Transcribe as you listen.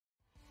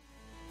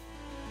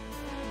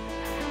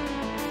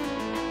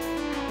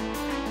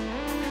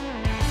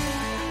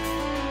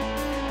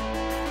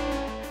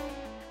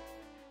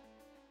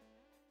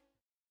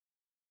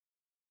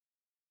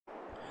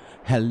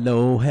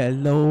Hello,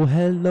 hello,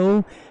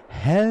 hello,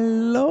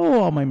 hello,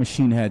 all my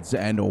machine heads,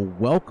 and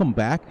welcome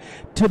back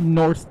to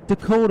North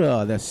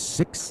Dakota, the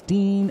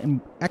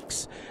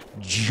 16X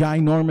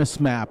ginormous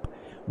map.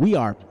 We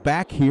are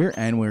back here,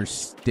 and we're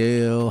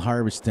still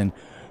harvesting.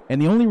 And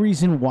the only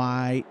reason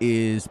why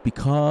is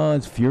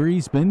because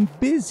Fury's been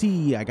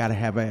busy. I got to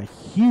have a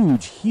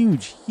huge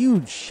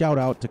shout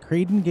out to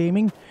Creighton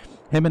Gaming.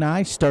 Him and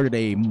I started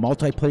a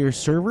multiplayer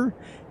server,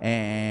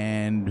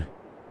 and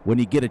when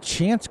you get a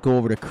chance, go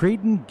over to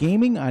Creighton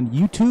Gaming on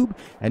YouTube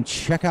and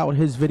check out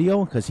his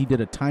video because he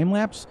did a time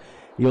lapse.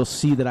 You'll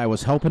see that I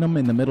was helping him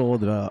in the middle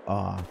of the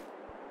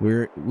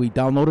we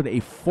downloaded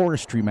a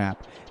forestry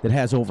map that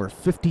has over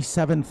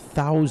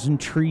 57,000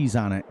 trees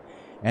on it,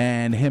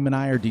 and him and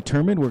I are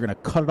determined we're going to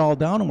cut it all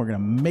down and we're going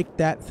to make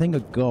that thing a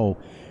go.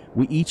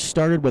 We each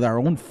started with our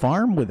own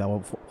farm with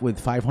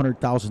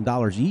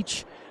 $500,000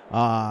 each.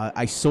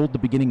 I sold the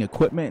beginning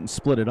equipment and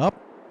split it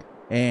up.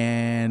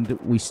 And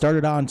we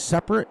started on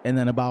separate, and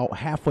then about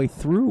halfway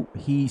through,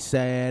 he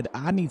said,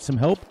 I need some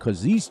help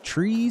because these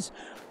trees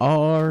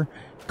are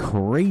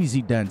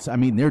crazy dense. I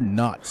mean, they're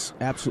nuts,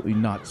 absolutely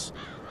nuts.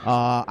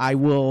 I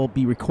will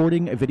be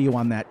recording a video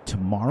on that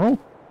tomorrow,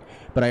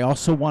 but I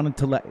also wanted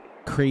to let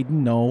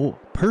Creighton know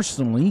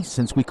personally,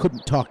 since we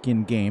couldn't talk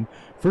in-game.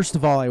 First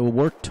of all, I will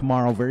work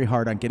tomorrow very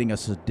hard on getting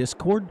us a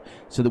Discord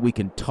so that we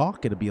can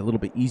talk. It'll be a little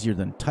bit easier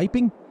than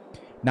typing.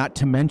 Not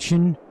to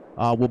mention,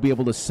 we'll be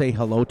able to say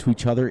hello to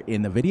each other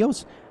in the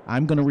videos.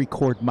 I'm going to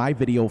record my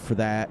video for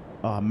that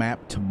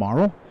map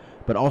tomorrow.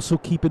 But also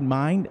keep in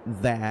mind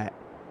that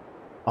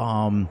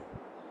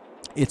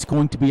it's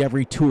going to be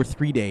every 2 or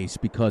 3 days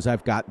because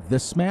I've got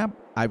this map,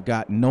 I've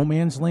got No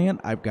Man's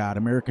Land, I've got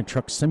American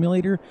Truck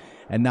Simulator,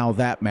 and now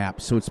that map.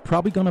 So it's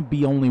probably going to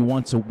be only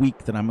once a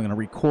week that I'm going to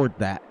record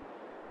that.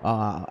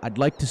 I'd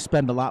like to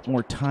spend a lot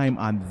more time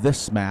on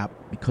this map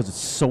because it's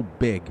so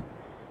big.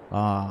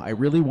 I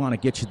really want to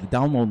get you the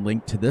download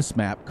link to this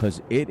map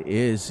because it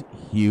is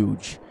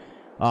huge.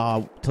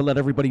 To let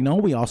everybody know,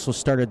 we also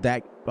started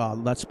that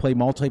Let's Play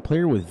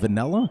multiplayer with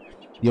Vanilla.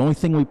 The only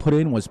thing we put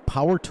in was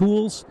power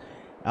tools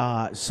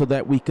so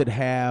that we could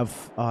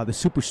have the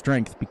super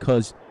strength,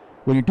 because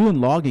when you're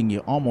doing logging, you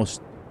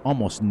almost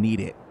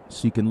need it.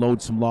 So you can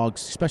load some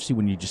logs, especially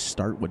when you just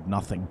start with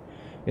nothing.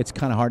 It's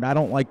kind of hard. I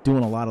don't like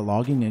doing a lot of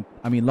logging.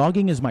 I mean,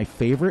 logging is my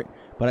favorite,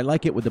 but I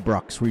like it with the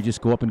Brucks, where you just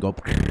go up and go...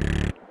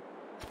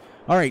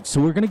 All right, so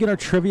we're going to get our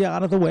trivia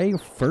out of the way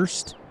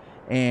first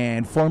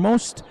and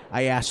foremost.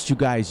 I asked you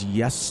guys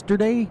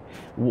yesterday,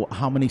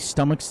 how many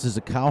stomachs does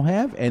a cow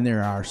have? And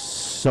there are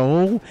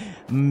so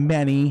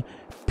many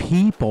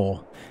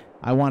people.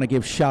 I want to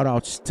give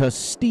shout-outs to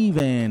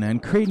Steven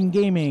and Creighton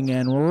Gaming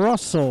and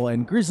Russell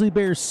and Grizzly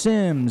Bear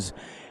Sims.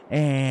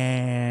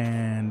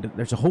 And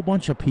there's a whole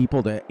bunch of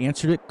people that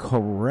answered it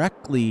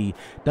correctly.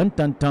 Dun,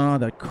 dun, dun.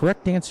 The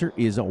correct answer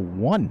is a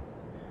 1.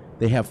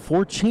 They have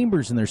 4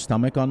 chambers in their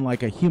stomach,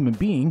 unlike a human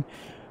being.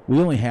 We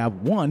only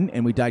have 1,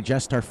 and we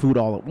digest our food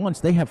all at once.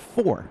 They have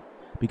 4,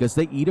 because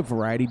they eat a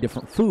variety of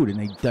different food, and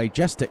they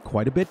digest it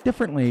quite a bit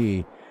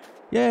differently.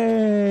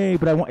 Yay!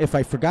 But if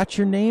I forgot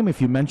your name,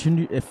 if you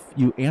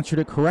answered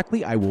it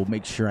correctly, I will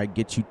make sure I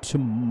get you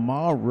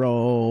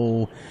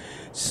tomorrow.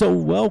 So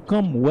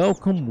welcome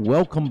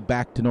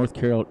back to North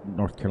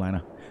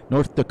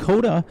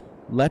Dakota.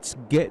 Let's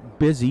get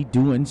busy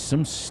doing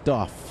some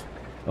stuff.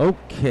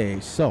 Okay,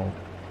 so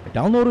I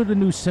downloaded a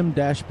new sim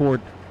dashboard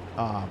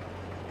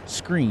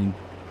screen.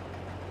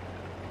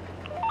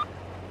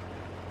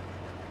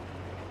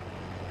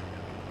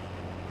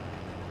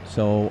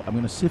 So I'm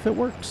going to see if it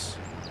works.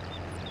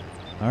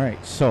 All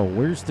right, so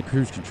where's the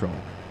cruise control?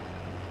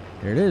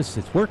 There it is.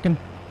 It's working.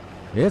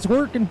 It's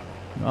working.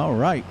 All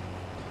right.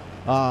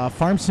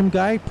 Farm Sim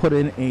Guy put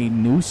in a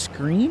new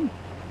screen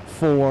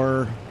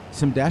for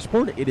Sim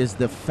Dashboard. It is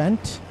the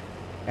Fent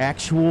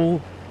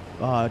actual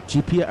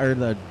GPS, or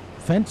the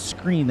Fent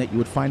screen that you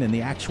would find in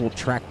the actual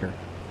tractor.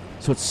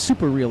 So it's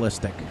super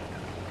realistic.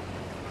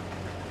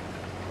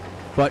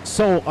 But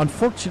so,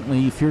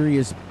 unfortunately, Fury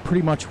is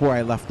pretty much where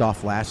I left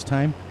off last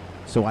time.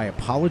 So I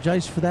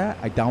apologize for that.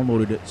 I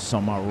downloaded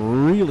some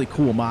really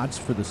cool mods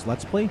for this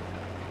Let's Play.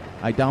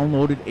 I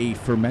downloaded a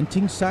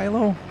fermenting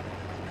silo.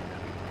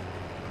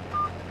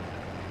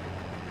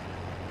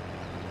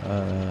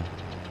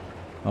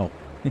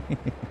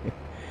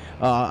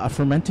 A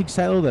fermenting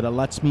silo that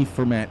lets me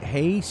ferment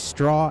hay,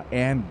 straw,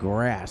 and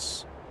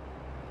grass.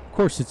 Of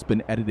course, it's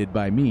been edited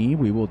by me.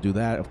 We will do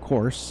that, of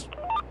course.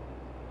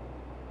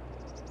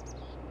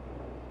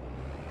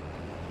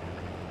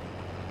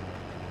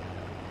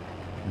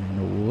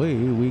 And away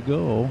we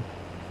go.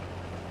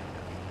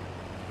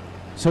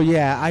 So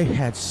yeah, I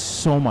had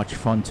so much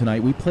fun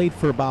tonight. We played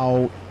for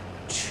about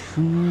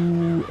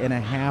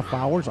 2.5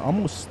 hours.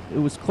 Almost, it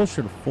was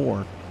closer to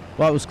 4.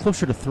 Well, it was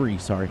closer to 3,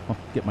 sorry. I'll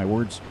get my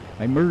words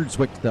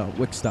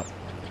mixed up.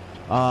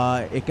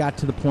 It got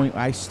to the point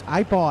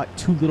I bought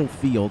 2 little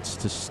fields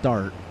to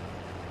start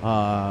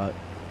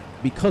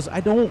because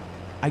I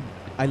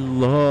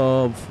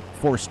love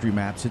forestry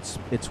maps.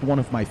 It's one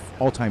of my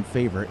all-time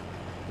favorite.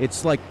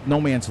 It's like No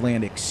Man's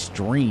Land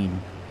Extreme.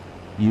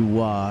 You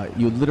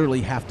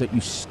literally have to,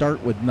 you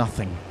start with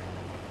nothing.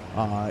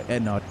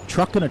 And a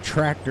truck and a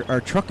tractor, or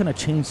a truck and a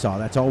chainsaw,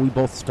 that's all we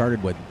both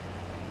started with.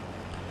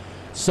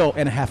 So,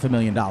 and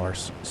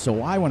 $500,000.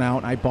 So I went out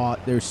and I bought,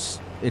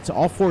 it's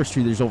all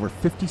forestry. There's over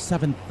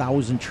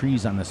 57,000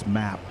 trees on this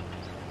map.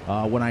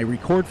 When I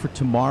record for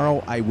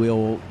tomorrow, I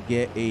will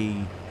get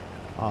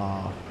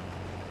I'll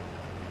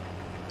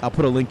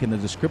put a link in the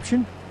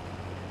description.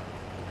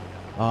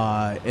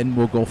 And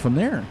we'll go from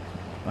there.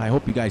 I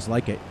hope you guys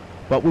like it.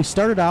 But we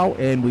started out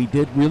and we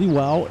did really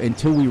well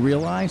until we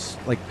realized,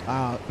 like,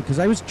 because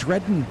I was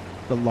dreading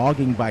the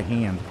logging by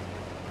hand.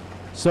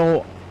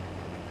 So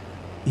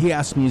he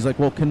asked me, he's like,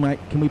 well, can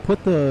we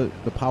put the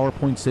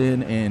PowerPoints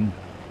in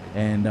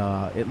and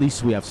at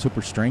least we have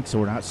super strength, so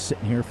we're not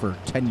sitting here for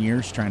 10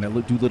 years trying to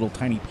do little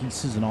tiny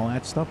pieces and all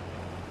that stuff.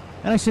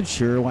 And I said,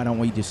 sure, why don't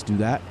we just do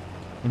that?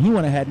 And he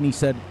went ahead and he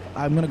said,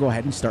 I'm going to go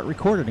ahead and start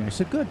recording. I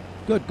said, good,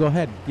 go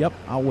ahead. Yep,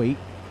 I'll wait.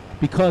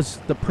 Because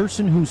the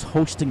person who's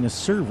hosting the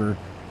server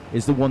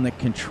is the one that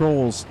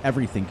controls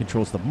everything,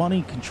 controls the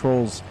money,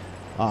 controls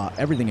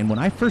everything. And when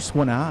I first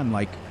went on,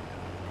 like,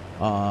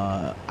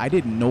 I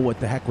didn't know what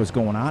the heck was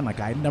going on. Like,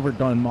 I've played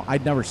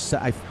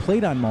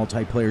on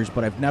multiplayers,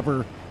 but I've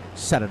never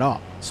set it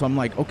up. So I'm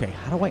like, okay,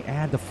 how do I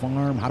add the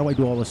farm? How do I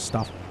do all this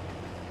stuff?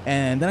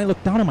 And then I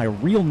looked down and my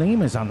real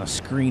name is on the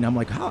screen. I'm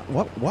like, how,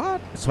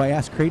 what? So I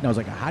asked Creighton, I was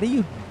like, how do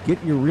you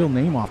get your real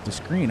name off the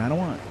screen? I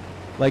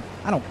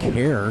don't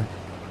care,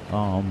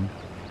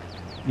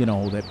 you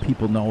know, that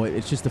people know it.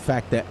 It's just the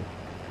fact that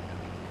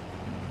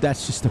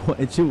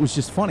it was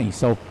just funny.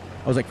 So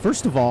I was like,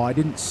 first of all, I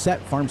didn't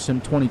set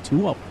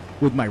Fs22 up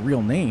with my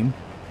real name.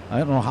 I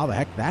don't know how the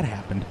heck that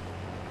happened.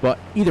 But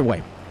either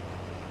way,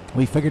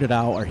 we figured it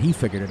out, or he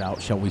figured it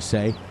out, shall we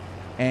say.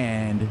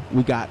 And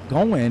we got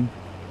going,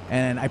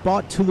 and I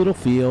bought 2 little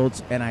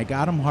fields, and I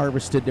got them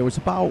harvested. There was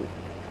about,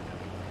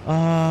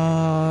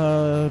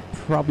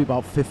 probably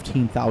about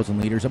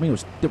 15,000 liters. I mean,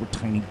 they were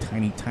tiny,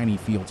 tiny, tiny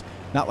fields.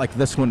 Not like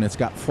this one that's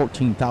got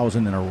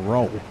 14,000 in a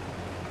row.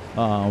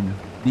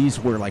 These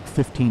were like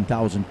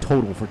 15,000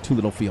 total for 2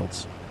 little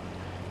fields.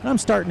 And I'm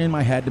starting in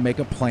my head to make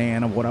a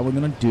plan of what I was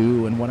going to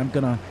do and what I'm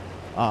going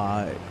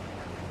to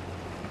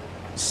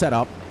set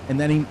up. And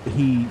then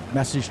he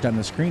messaged on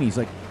the screen. He's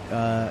like,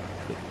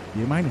 do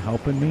you mind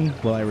helping me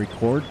while I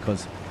record?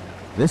 Because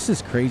this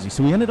is crazy.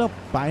 So we ended up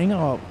buying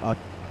a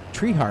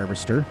tree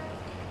harvester.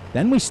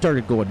 Then we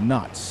started going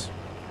nuts.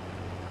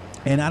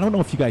 And I don't know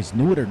if you guys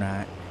knew it or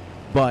not,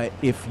 but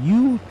if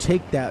you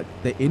take the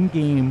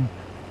in-game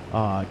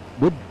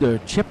with the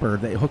chipper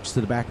that hooks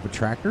to the back of a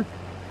tractor,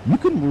 you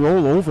can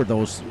roll over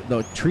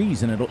the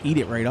trees and it'll eat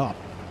it right up.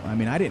 I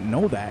mean, I didn't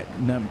know that.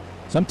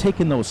 So I'm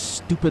taking those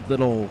stupid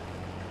little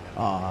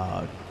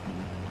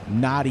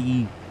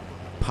knotty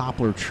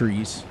poplar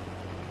trees,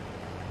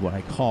 what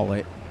I call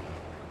it.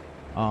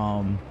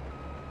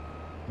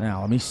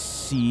 Now let me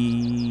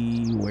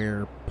see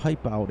where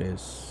pipe out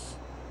is.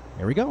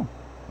 There we go.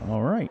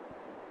 All right.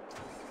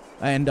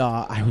 And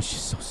I was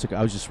just so sick.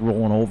 I was just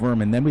rolling over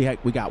them, and then we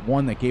got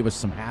one that gave us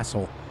some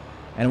hassle,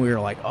 and we were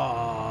like,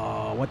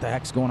 "Oh, what the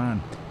heck's going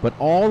on?" But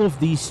all of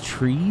these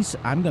trees,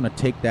 I'm gonna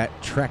take that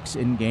Trex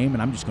in game,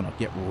 and I'm just gonna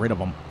get rid of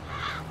them.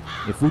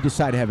 If we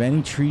decide to have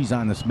any trees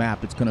on this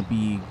map, it's gonna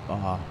be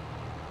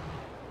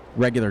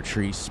regular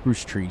trees,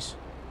 spruce trees.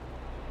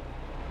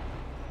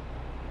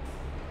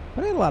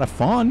 But I had a lot of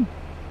fun.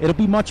 It'll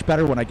be much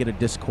better when I get a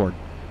Discord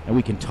and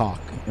we can talk,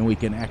 and we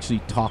can actually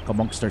talk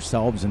amongst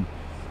ourselves. And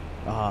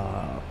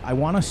I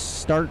want to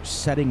start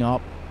setting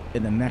up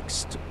in the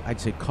next,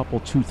 I'd say,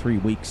 2-3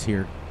 weeks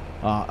here,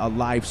 a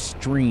live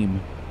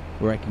stream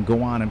where I can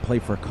go on and play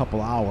for a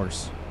couple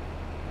hours.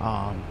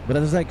 But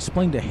as I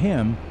explained to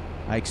him,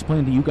 I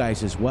explained to you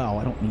guys as well.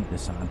 I don't need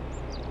this on.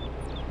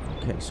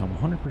 Okay, so I'm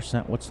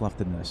 100%. What's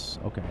left in this?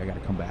 Okay, I got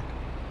to come back.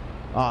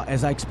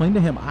 As I explained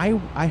to him,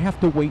 I have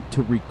to wait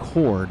to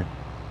record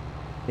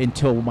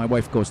until my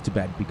wife goes to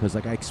bed, because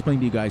like I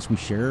explained to you guys, we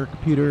share a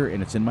computer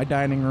and it's in my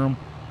dining room,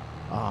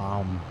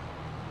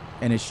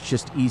 and it's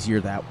just easier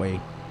that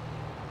way.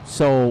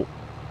 So,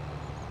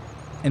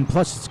 and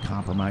plus it's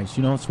compromised,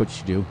 you know, it's what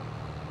you do.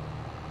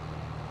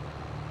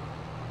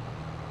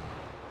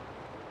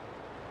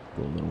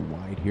 Go a little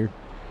wide here.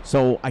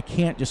 So I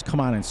can't just come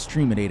on and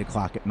stream at 8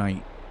 o'clock at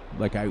night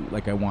like I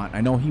want.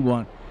 I know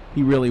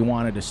he really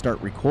wanted to start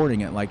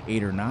recording at like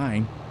 8 or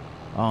 9,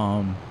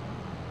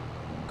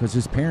 because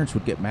his parents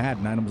would get mad,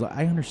 and I was like,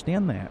 I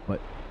understand that,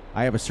 but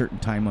I have a certain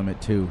time limit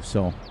too.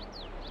 So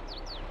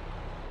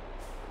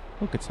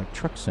look, it's like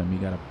truck sim. You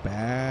gotta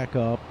back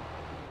up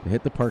to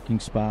hit the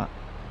parking spot.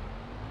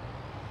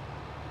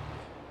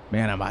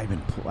 Man,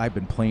 I've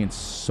been playing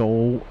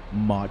so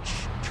much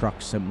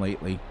truck sim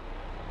lately.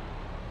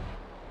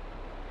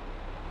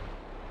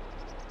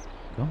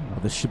 Oh,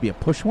 this should be a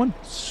push one.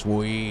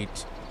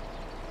 Sweet.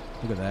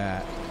 Look at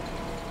that.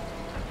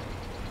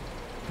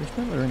 There's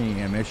never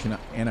any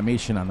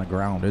animation on the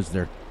ground, is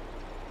there?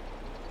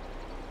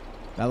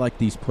 I like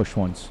these push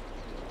ones.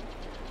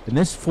 And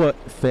this foot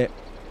fit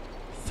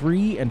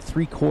 3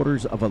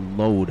 3/4 of a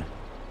load.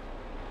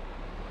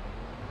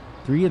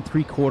 3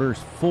 3/4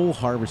 full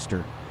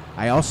harvester.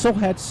 I also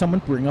had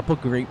someone bring up a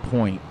great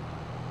point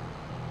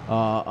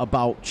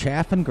about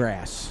chaff and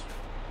grass.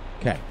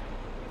 Okay.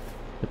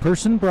 The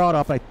person brought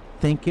up, I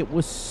think it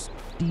was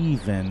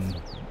Steven.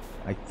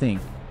 I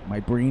think. My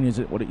brain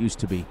isn't what it used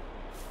to be.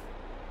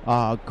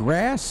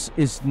 Grass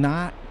is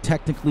not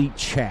technically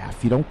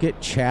chaff. You don't get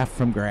chaff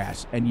from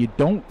grass. And you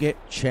don't get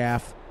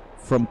chaff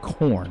from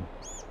corn.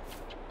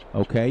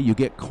 Okay? You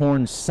get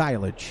corn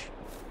silage.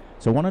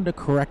 So I wanted to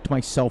correct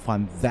myself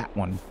on that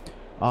one.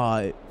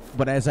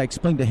 But as I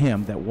explained to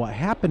him, that what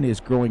happened is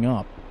growing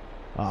up,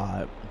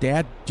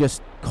 Dad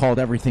just called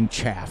everything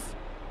chaff.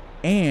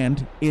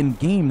 And in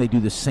game, they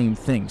do the same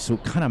thing. So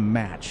it kind of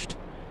matched.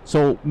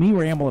 So me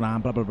rambling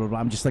on, blah, blah, blah, blah.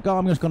 I'm just like, oh,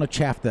 I'm just going to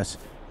chaff this.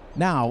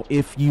 Now,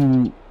 if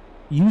you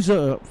use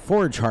a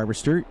forage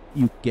harvester,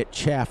 you get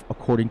chaff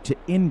according to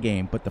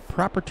in-game. But the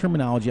proper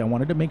terminology, I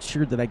wanted to make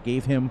sure that I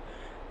gave him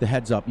the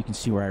heads up. You can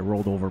see where I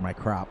rolled over my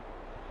crop.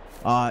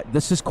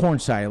 This is corn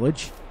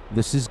silage.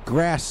 This is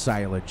grass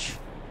silage.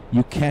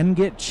 You can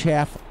get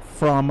chaff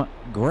from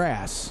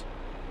grass,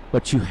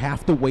 but you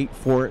have to wait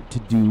for it to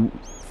do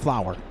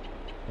flour.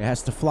 It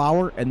has to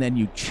flour, and then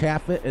you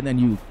chaff it, and then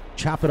you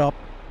chop it up,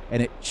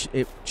 and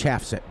it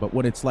chaffs it. But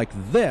when it's like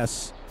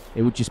this,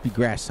 it would just be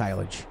grass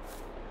silage.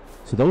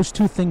 So those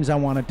two things I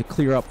wanted to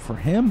clear up for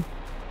him,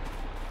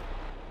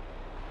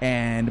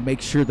 and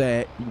make sure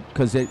that,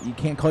 because you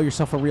can't call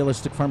yourself a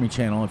realistic farming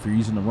channel if you're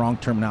using the wrong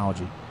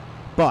terminology.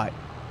 But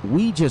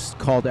we just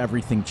called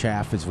everything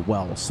chaff as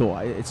well. So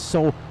it's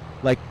so,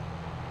 like,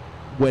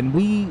 when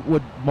we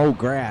would mow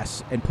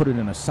grass and put it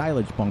in a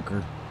silage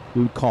bunker,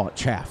 we would call it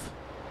chaff.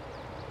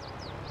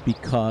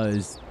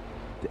 Because,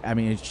 I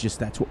mean, it's just,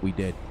 that's what we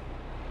did.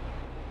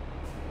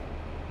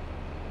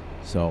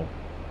 So,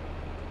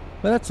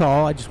 but that's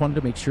all. I just wanted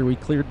to make sure we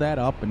cleared that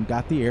up and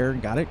got the error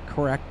and got it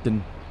correct,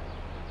 and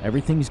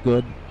everything's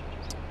good.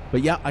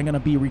 But yeah, I'm going to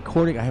be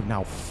recording. I have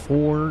now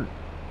 4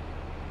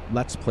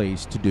 Let's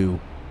Plays to do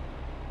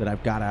that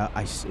I've got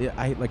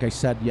to, like I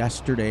said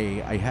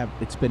yesterday,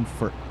 it's been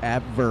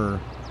forever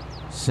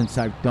since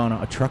I've done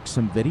a truck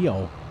sim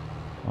video.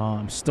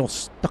 I'm still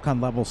stuck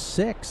on level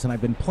 6, and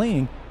I've been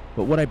playing,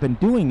 but what I've been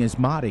doing is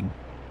modding.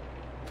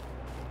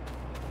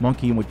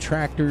 Monkeying with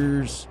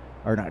tractors,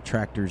 or not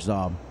tractors,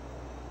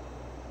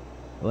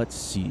 let's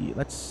see,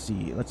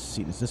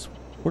 does this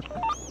work?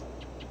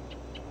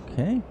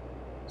 Okay,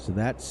 so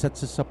that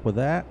sets us up with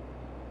that.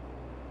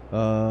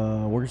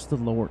 Where's the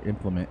lower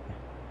implement?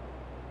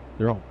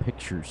 They're all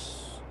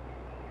pictures.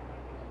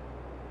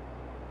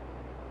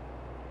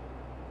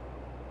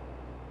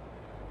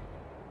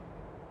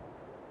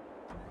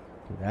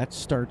 Okay, that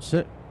starts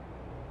it.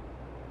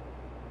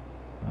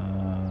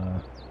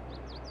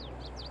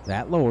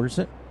 That lowers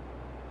it.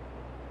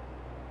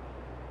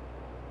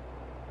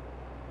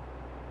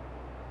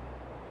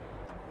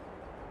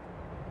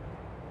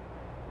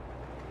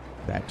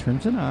 That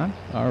turns it on.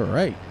 All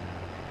right.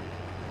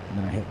 And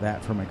then I hit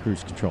that for my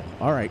cruise control.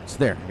 All right, it's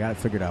there. I got it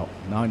figured out.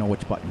 Now I know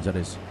which buttons it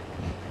is.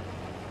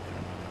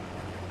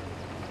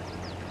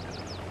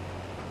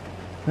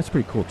 That's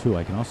pretty cool, too.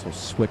 I can also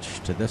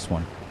switch to this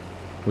one,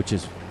 which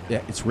is,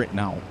 yeah, it's written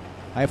out.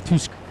 I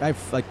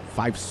have like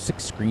 5,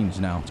 6 screens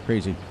now. It's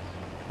crazy.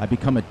 I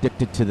become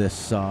addicted to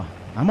this.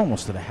 I'm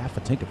almost at a half a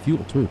tank of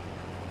fuel, too.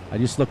 I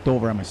just looked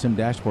over at my sim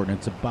dashboard, and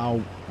it's about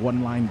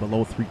 1 line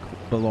above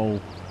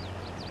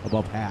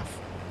half.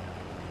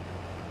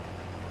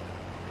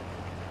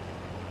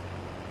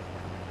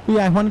 But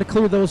yeah, I wanted to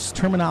clear those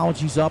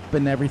terminologies up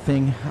and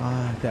everything.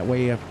 That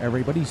way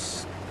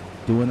everybody's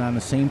doing on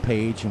the same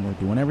page, and we're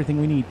doing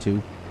everything we need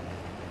to.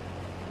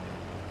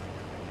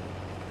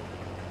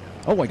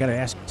 Oh, I got to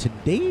ask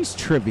today's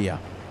trivia.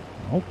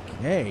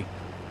 Okay.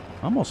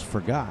 Almost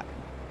forgot.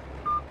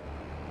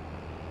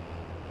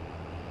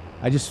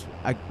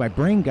 My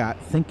brain got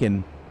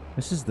thinking,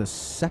 this is the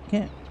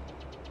second,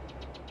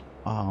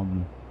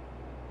 1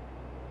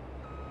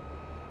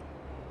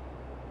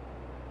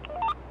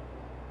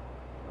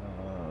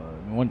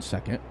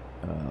 second.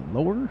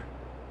 Lower.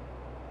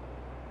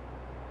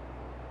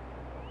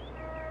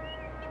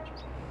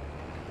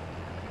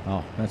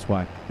 Oh, that's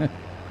why.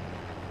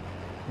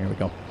 Here we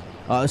go.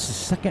 This is the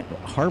second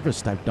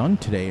harvest I've done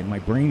today, and my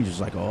brain is just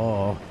like,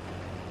 oh.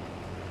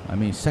 I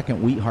mean,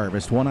 second wheat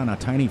harvest, one on a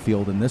tiny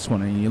field, and this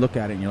one, and you look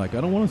at it, and you're like,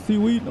 I don't want to see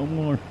wheat no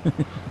more.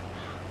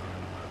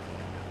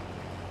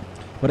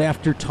 But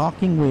after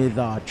talking with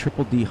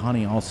Triple D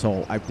Honey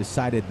also, I've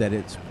decided that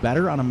it's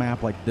better on a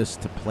map like this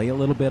to play a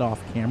little bit off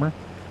camera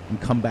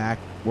and come back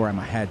where I'm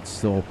ahead.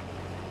 So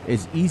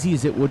as easy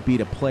as it would be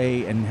to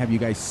play and have you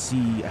guys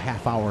see a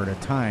half hour at a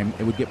time,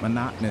 it would get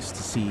monotonous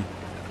to see,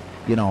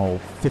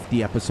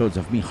 50 episodes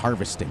of me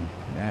harvesting.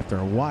 After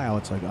a while,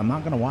 it's like, I'm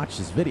not going to watch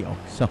this video,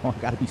 so I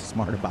got to be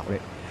smart about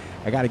it.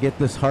 I got to get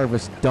this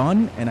harvest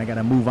done, and I got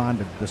to move on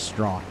to the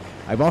straw.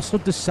 I've also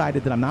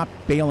decided that I'm not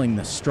baling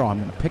the straw. I'm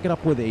going to pick it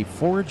up with a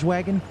forage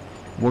wagon.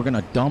 We're going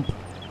to dump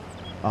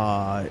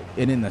and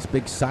in this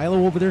big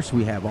silo over there, so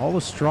we have all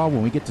the straw.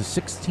 When we get to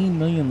 16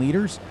 million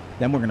liters,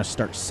 then we're going to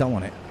start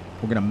selling it.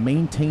 We're going to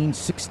maintain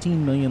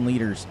 16 million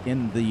liters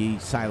in the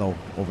silo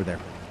over there.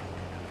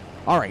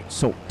 All right,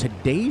 so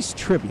today's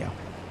trivia.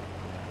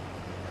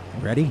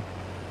 Ready?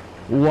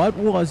 What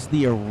was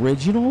the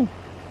original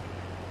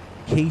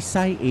Case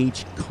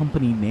IH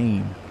company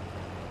name?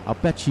 I'll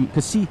bet you,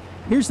 because see,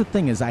 here's the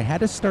thing is I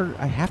have to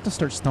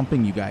start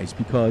stumping you guys,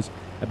 because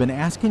I've been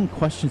asking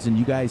questions and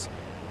you guys,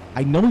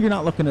 I know you're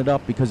not looking it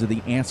up because of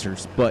the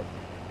answers, but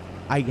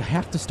I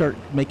have to start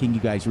making you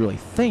guys really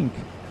think,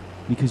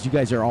 because you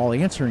guys are all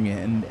answering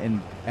it,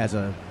 and as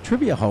a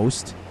trivia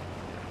host,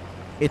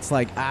 it's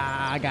like,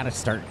 I gotta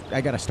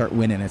start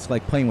winning. It's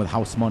like playing with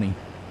house money.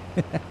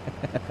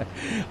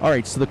 All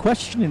right, so the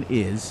question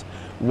is,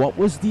 what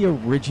was the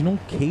original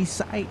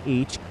Case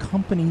IH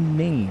company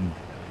name?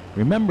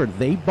 Remember,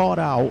 they bought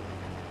out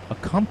a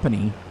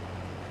company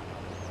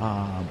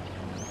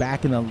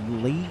back in the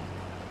late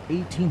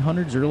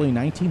 1800s, early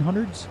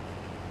 1900s.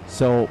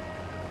 So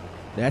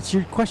that's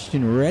your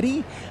question.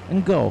 Ready?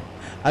 And go.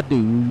 A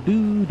do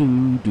do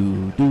do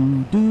do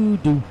do do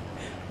do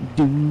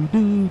do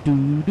do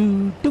do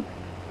do do.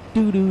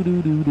 Do do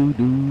do do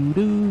do do do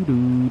do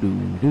do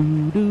do do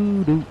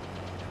do do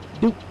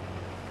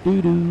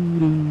do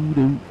do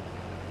do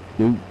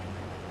do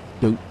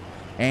do,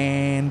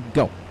 and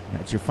go.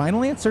 That's your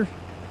final answer.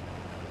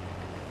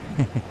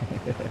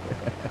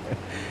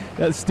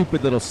 That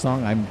stupid little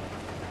song. I'm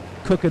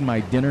cooking my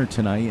dinner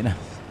tonight and I'm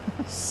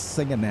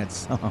singing that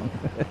song.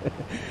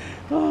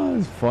 Oh,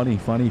 it's funny,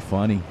 funny,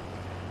 funny,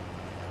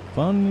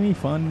 funny,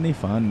 funny,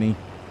 funny.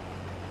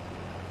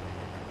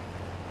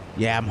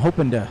 Yeah, I'm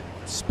hoping to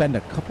spend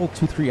a couple,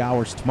 2-3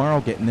 hours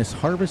tomorrow getting this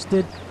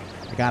harvested.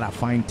 I gotta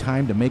find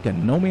time to make a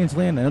no man's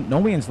land.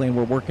 No man's land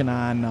we're working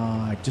on.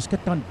 I just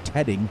got done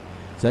tedding,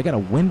 so I got to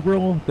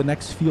windrow the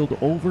next field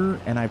over,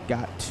 and I've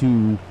got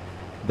to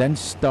then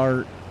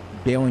start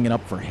baling it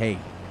up for hay.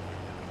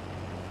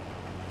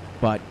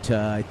 But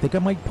I think I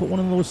might put one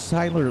of those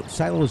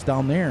silos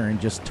down there and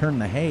just turn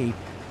the hay,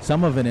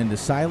 some of it into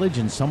silage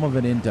and some of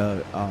it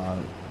into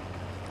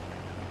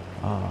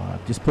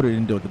just put it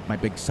into my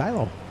big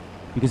silo.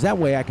 Because that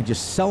way I can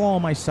just sell all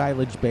my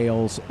silage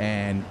bales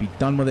and be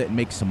done with it and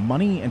make some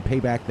money and pay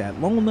back that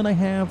loan that I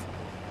have.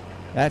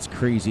 That's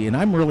crazy. And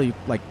I'm really,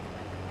 like,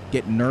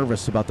 getting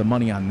nervous about the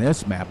money on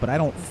this map, but I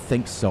don't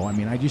think so. I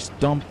mean, I just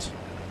dumped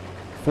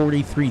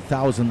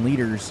 43,000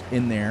 liters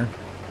in there,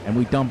 and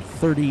we dumped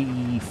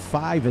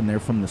 35 in there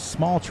from the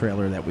small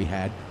trailer that we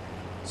had.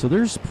 So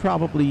there's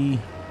probably,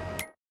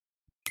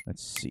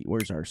 let's see,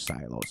 where's our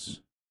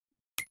silos?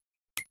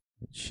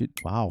 It should,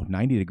 wow,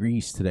 90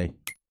 degrees today.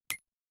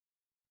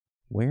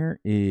 Where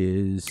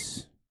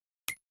is,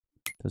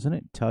 doesn't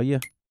it tell you?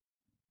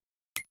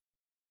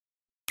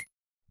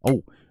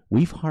 Oh,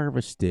 we've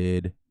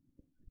harvested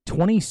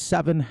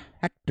 27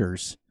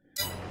 hectares,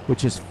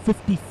 which is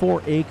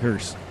 54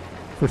 acres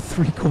for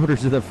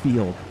 3/4 of the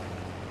field.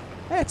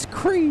 That's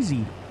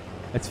crazy.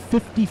 That's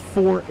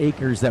 54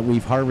 acres that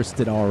we've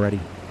harvested already.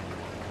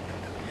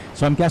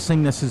 So I'm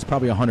guessing this is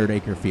probably a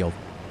 100-acre field.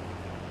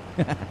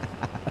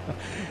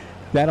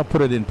 That'll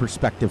put it in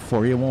perspective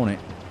for you, won't it?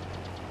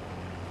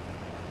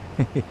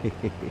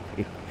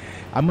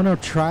 I'm gonna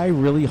try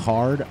really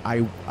hard.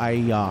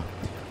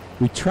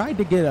 We tried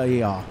to get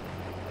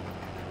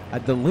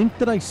the link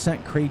that I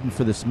sent Creighton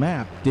for this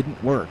map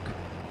didn't work,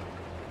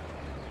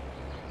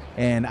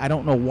 and I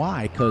don't know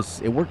why,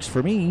 because it works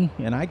for me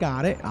and I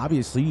got it.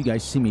 Obviously, you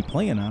guys see me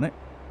playing on it.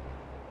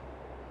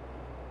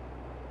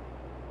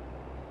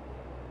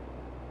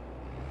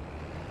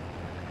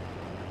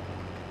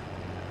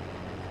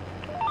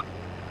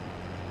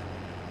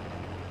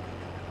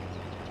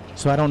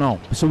 So I don't know.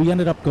 So we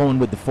ended up going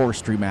with the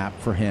forestry map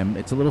for him.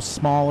 It's a little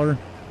smaller.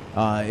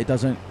 It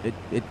doesn't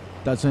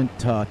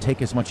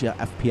take as much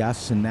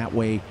FPS, and that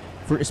way,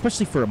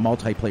 especially for a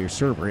multiplayer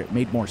server, it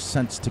made more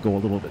sense to go a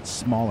little bit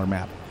smaller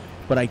map.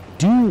 But I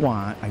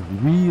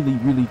really,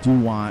 really do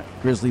want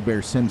Grizzly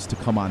Bear Sims to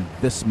come on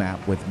this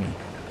map with me.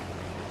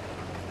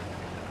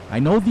 I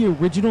know the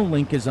original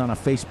link is on a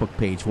Facebook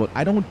page. Well,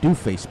 I don't do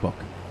Facebook.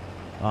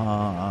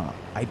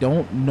 I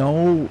don't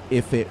know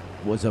if it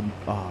was a...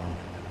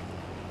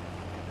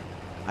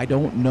 I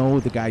don't know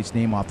the guy's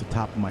name off the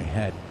top of my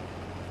head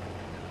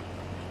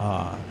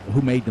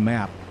who made the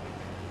map,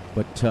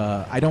 but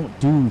I don't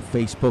do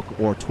Facebook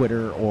or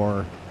Twitter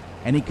or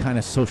any kind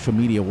of social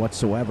media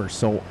whatsoever.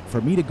 So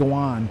for me to go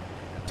on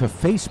to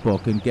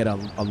Facebook and get a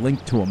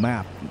link to a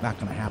map, not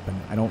going to happen.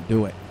 I don't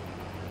do it.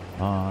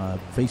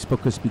 Facebook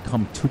has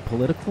become too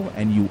political,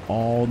 and you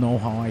all know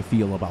how I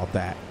feel about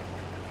that.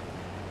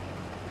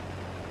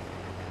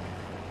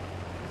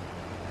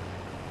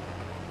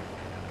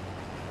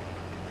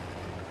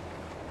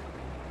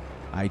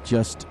 I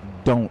just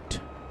don't.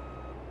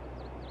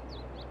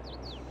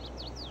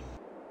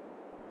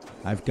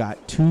 I've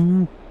got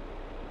too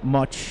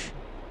much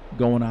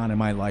going on in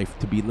my life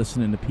to be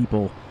listening to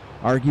people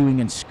arguing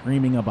and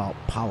screaming about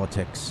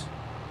politics.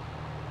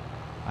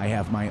 I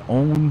have my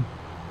own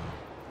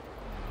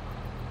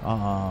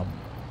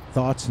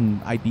thoughts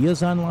and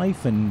ideas on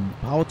life and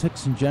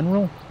politics in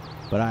general,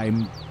 but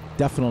I'm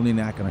definitely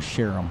not going to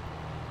share them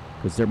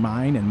because they're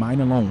mine and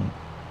mine alone.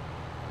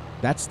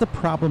 That's the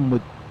problem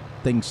with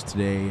things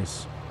today,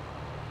 is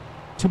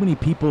too many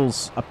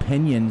people's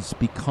opinions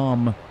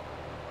become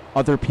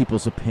other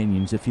people's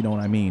opinions, if you know what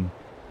I mean.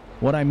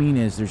 What I mean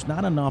is there's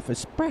not enough,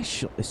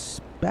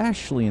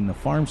 especially in the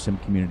farm sim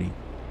community.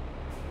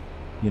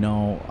 You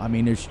know, I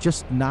mean, there's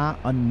just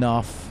not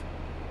enough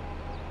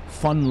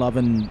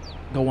fun-loving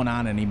going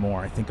on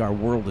anymore. I think our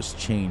world has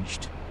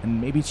changed. And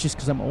maybe it's just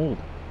because I'm old.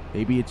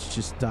 Maybe it's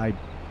just, I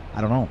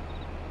don't know.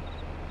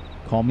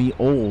 Call me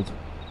old,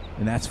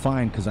 and that's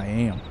fine because I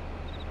am.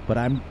 But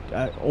I'm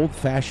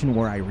old-fashioned,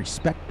 where I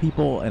respect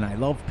people and I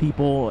love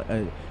people.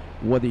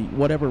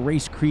 Whatever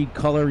race, creed,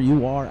 color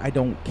you are, I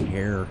don't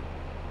care.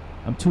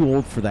 I'm too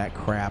old for that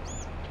crap.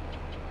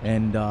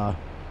 And I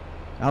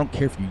don't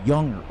care if you're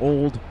young or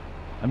old.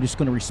 I'm just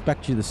going to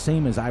respect you the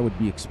same as I would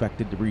be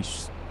expected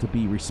to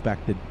be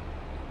respected.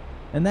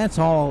 And that's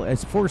all,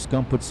 as Forrest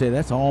Gump would say,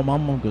 that's all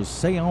I'm going to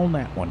say on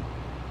that one.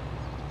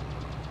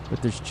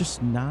 But there's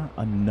just not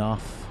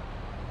enough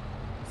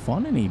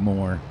fun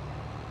anymore.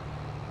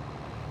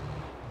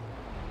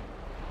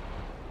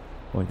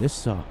 Boy,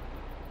 this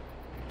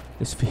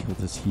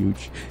field is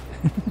huge.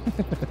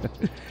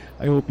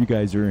 I hope you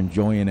guys are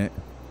enjoying it,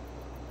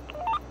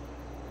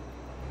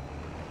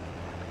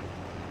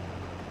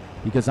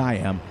 because I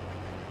am.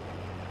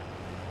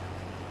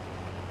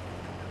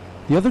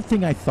 The other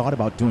thing I thought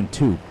about doing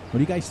too, what do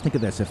you guys think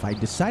of this? If I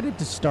decided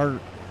to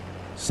start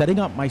setting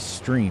up my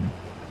stream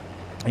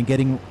and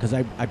getting, because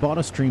I bought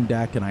a stream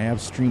deck and I have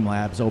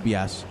Streamlabs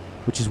OBS,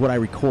 which is what I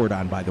record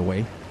on, by the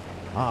way.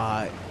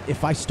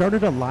 If I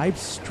started a live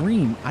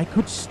stream, I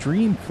could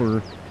stream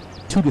for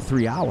 2 to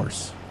 3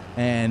 hours.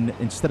 And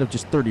instead of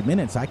just 30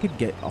 minutes, I could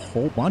get a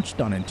whole bunch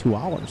done in 2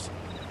 hours.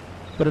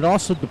 But it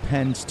also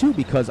depends too,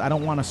 because I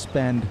don't want to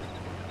spend,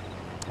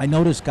 I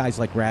notice guys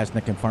like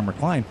Raznick and Farmer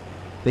Klein,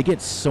 they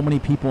get so many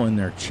people in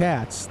their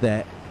chats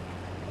that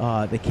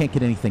they can't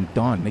get anything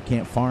done. They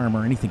can't farm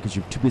or anything because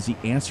you're too busy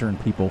answering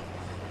people.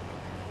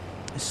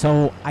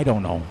 So I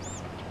don't know.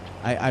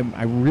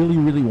 I really,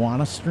 really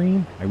want to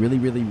stream. I really,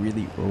 really,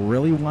 really,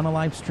 really want to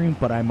live stream,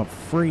 but I'm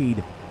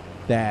afraid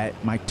that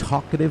my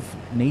talkative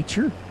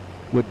nature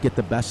would get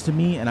the best of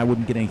me and I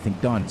wouldn't get anything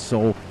done.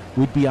 So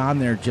we'd be on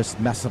there just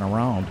messing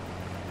around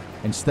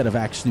instead of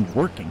actually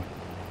working.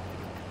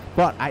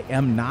 But I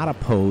am not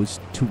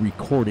opposed to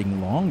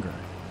recording longer.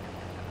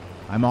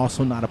 I'm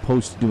also not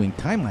opposed to doing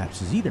time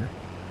lapses either.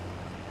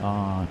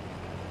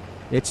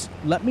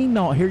 Let me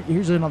know.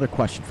 Here's another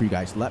question for you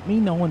guys. Let me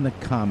know in the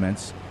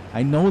comments.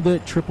 I know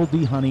that Triple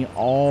D Honey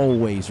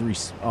always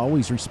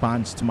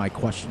responds to my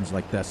questions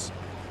like this,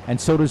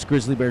 and so does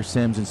Grizzly Bear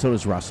Sims, and so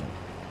does Russell.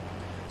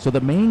 So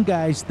the main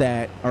guys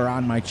that are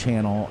on my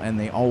channel, and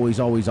they always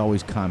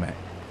comment.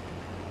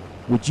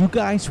 Would you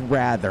guys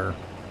rather,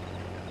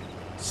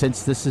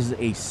 since this is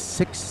a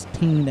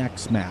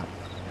 16x map,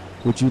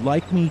 would you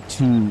like me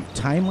to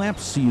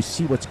time-lapse so you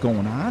see what's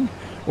going on?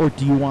 Or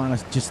do you want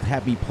to just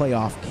have me play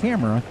off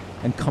camera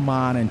and come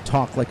on and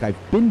talk like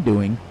I've been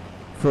doing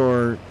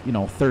for,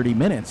 30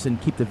 minutes and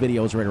keep the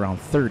videos right around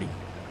 30?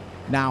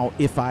 Now,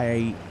 if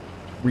I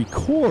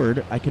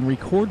record, I can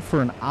record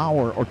for an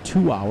hour or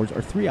 2 hours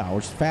or 3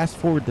 hours, fast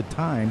forward the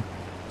time,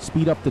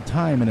 speed up the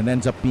time, and it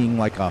ends up being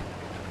like a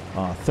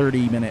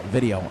 30-minute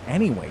video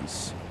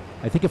anyways.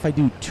 I think if I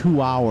do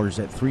 2 hours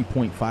at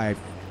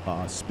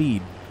 3.5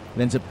 speed,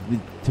 it ends up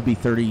to be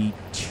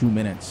 32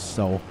 minutes.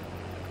 So,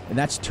 and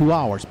that's 2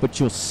 hours, but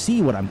you'll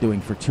see what I'm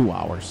doing for 2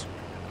 hours.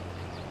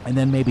 And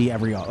then maybe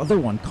every other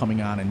one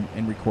coming on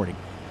and recording.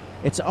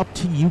 It's up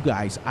to you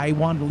guys. I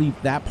want to leave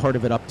that part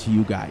of it up to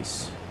you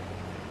guys.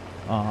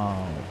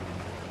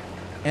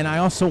 And I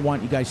also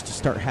want you guys to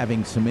start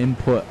having some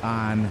input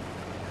on,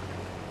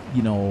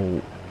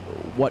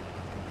 what,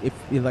 if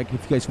you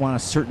guys want a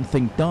certain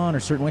thing done or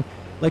a certain way.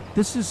 Like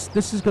this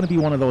is going to be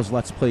one of those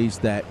Let's Plays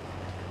that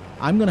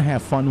I'm going to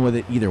have fun with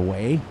it either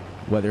way,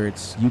 whether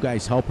it's you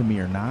guys helping me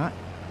or not.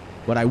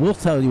 But I will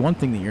tell you one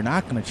thing that you're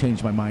not going to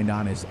change my mind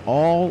on is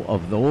all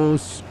of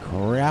those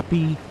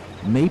crappy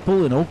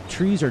maple and oak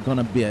trees are going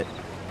to be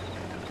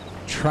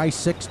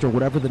trisixed or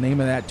whatever the name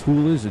of that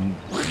tool is, and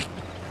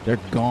they're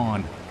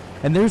gone.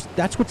 And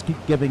that's what's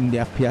giving the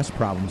FPS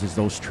problems, is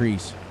those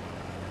trees.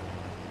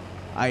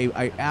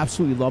 I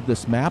absolutely love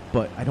this map,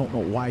 but I don't know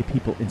why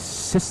people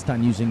insist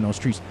on using those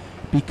trees.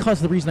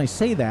 Because the reason I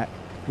say that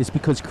is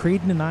because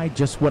Creighton and I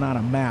just went on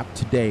a map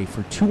today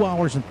for 2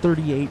 hours and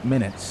 38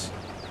 minutes,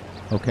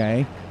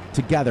 okay,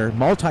 together,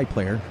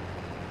 multiplayer,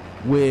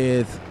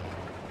 with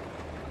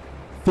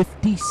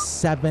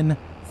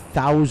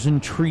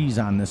 57,000 trees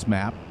on this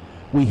map.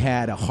 We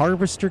had a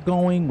harvester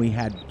going, we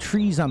had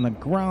trees on the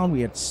ground,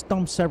 we had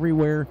stumps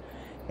everywhere,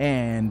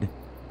 and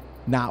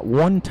not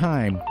one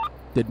time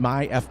did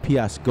my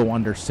FPS go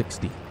under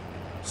 60.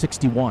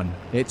 61.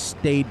 It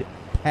stayed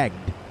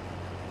pegged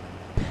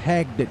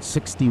at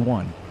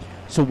 61.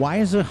 So why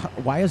is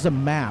a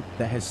map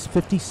that has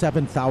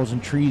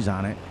 57,000 trees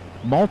on it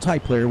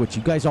Multiplayer, which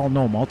you guys all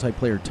know,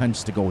 multiplayer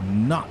tends to go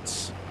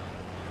nuts.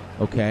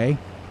 Okay?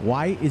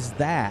 Why is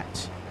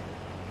that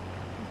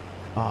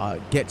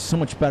get so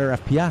much better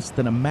FPS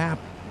than a map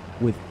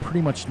with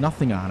pretty much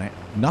nothing on it?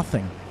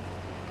 Nothing.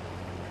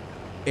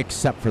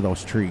 Except for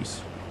those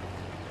trees.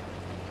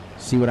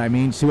 See what I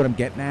mean? See what I'm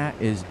getting at?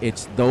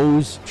 It's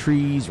those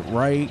trees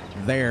right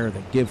there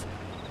that give...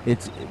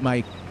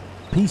 my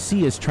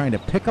PC is trying to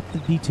pick up the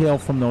detail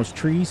from those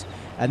trees,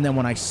 and then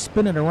when I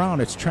spin it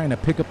around, it's trying to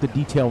pick up the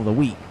detail of the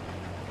wheat.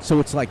 So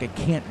it's like it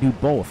can't do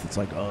both. It's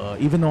like,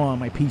 even though on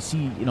my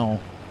PC, you know,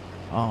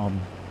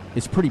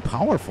 it's pretty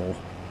powerful.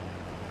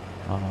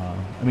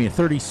 I mean, a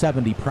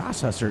 3070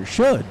 processor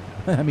should.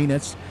 I mean,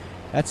 that's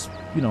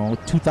you know,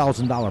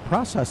 $2,000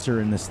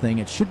 processor in this thing.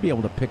 It should be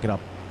able to pick it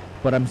up,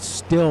 but I'm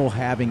still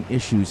having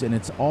issues, and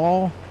it's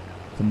all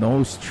from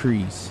those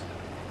trees.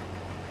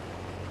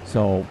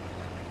 So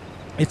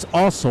it's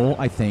also,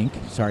 I think,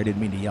 sorry, I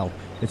didn't mean to yell.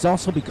 It's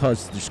also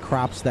because there's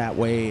crops that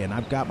way, and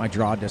I've got my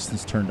draw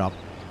distance turned up.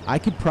 I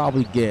could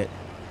probably get,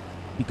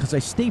 because I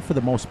stay for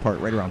the most part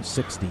right around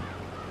 60.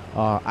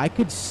 I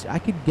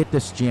could get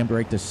this jammed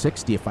right to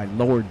 60 if I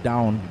lowered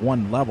down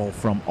one level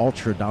from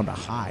ultra down to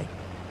high.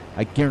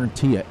 I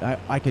guarantee it.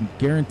 I can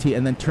guarantee it,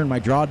 and then turn my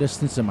draw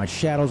distance and my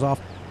shadows off.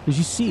 Because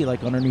you see,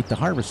 like underneath the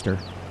harvester,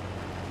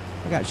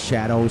 I got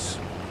shadows.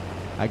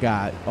 I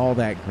got all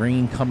that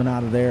green coming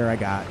out of there. I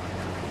got,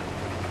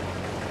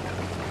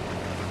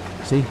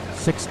 see,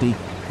 60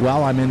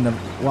 while I'm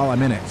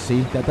in it.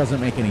 See, that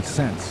doesn't make any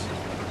sense.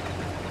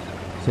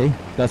 See,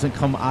 doesn't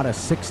come out of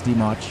 60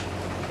 much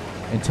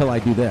until I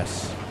do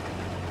this.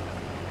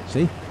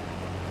 See,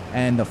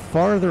 and the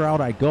farther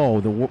out I go,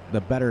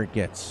 the better it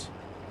gets.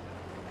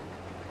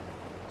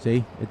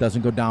 See, it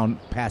doesn't go down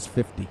past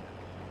 50.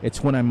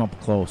 It's when I'm up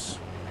close.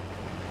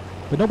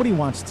 But nobody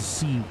wants to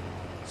see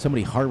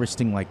somebody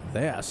harvesting like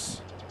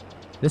this.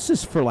 This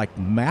is for like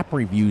map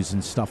reviews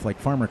and stuff like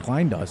Farmer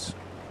Klein does.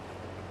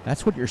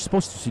 That's what you're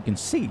supposed to, so you can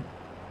see.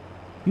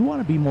 You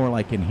want to be more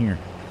like in here.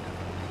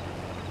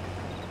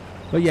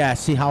 But yeah,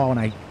 see how when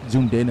I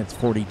zoomed in, it's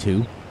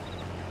 42.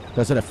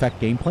 Does it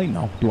affect gameplay?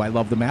 No. Do I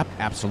love the map?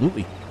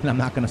 Absolutely. And I'm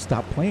not going to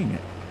stop playing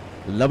it.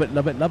 Love it,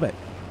 love it, love it.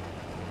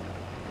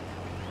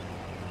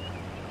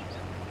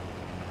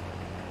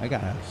 I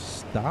got to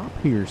stop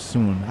here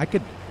soon. I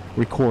could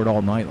record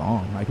all night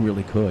long. I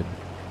really could.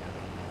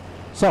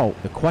 So,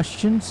 the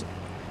questions,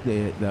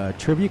 the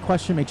trivia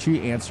question, make sure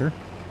you answer.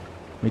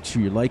 Make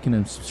sure you're liking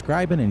and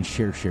subscribing and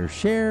share, share,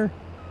 share.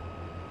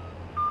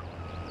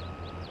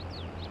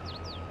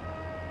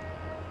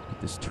 Get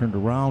this turned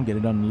around, get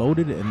it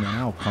unloaded, and then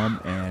I'll come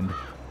and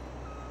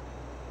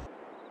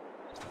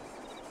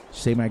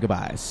say my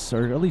goodbyes,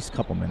 or at least a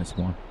couple minutes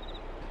more.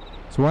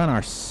 So we're on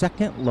our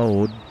second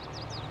load,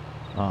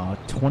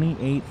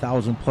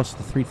 28,000 plus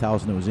the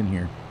 3,000 that was in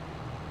here.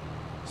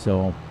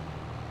 So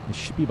it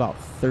should be about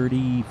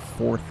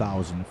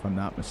 34,000 if I'm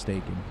not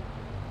mistaken.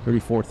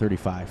 34,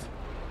 35.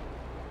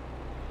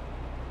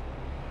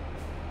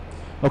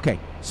 Okay,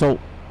 so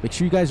make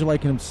sure you guys are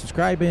liking and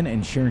subscribing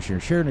and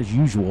sharing as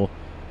usual.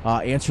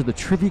 Answer the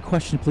trivia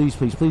question, please,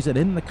 please, please. And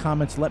in the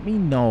comments, let me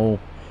know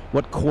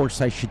what course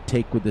I should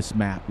take with this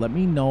map. Let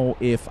me know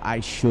if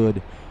I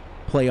should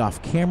play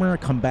off camera,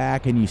 come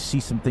back, and you see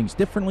some things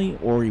differently,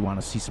 or you want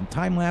to see some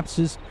time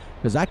lapses,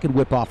 because I could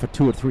whip off a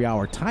 2 or 3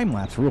 hour time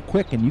lapse real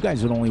quick, and you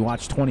guys would only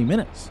watch 20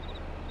 minutes.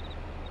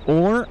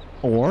 Or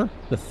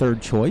the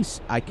third choice,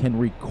 I can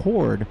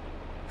record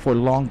for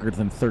longer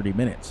than 30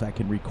 minutes. I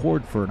can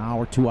record for an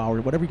hour, 2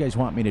 hours, whatever you guys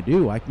want me to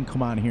do. I can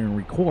come on here and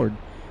record,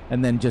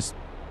 and then just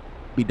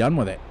be done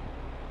with it.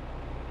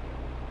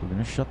 We're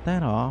gonna shut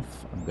that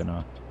off. I'm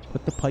gonna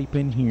put the pipe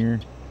in here,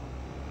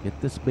 get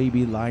this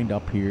baby lined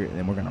up here, and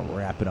then we're gonna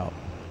wrap it up.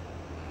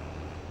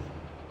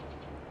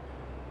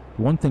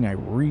 One thing I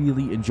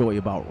really enjoy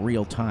about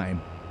real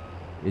time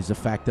is the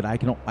fact that I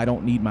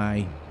don't need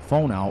my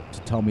phone out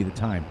to tell me the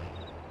time.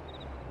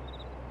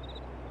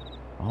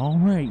 All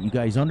right, you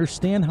guys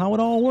understand how it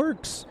all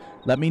works?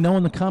 Let me know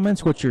in the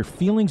comments what your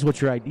feelings,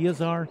 what your ideas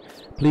are.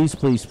 Please,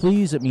 please,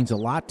 please. It means a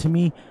lot to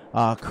me.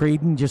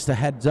 Creighton, just a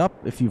heads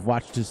up, if you've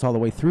watched this all the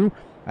way through,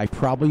 I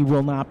probably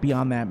will not be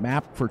on that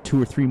map for 2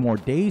 or 3 more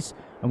days.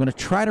 I'm going to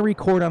try to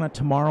record on it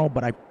tomorrow,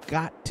 but I've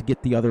got to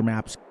get the other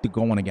maps to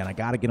going again. I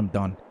got to get them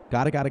done.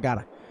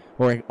 Gotta.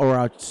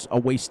 Or it's a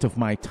waste of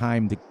my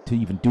time to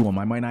even do them.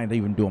 I might not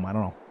even do them. I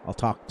don't know. I'll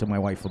talk to my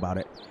wife about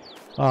it.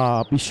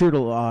 Be sure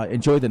to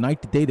enjoy the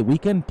night, the day, the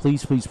weekend.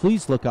 Please, please,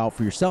 please look out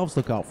for yourselves.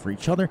 Look out for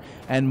each other.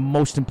 And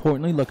most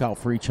importantly, look out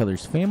for each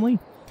other's family.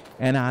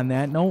 And on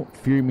that note,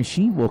 Fury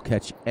Machine will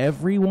catch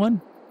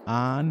everyone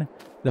on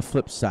the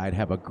flip side.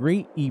 Have a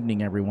great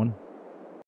evening, everyone.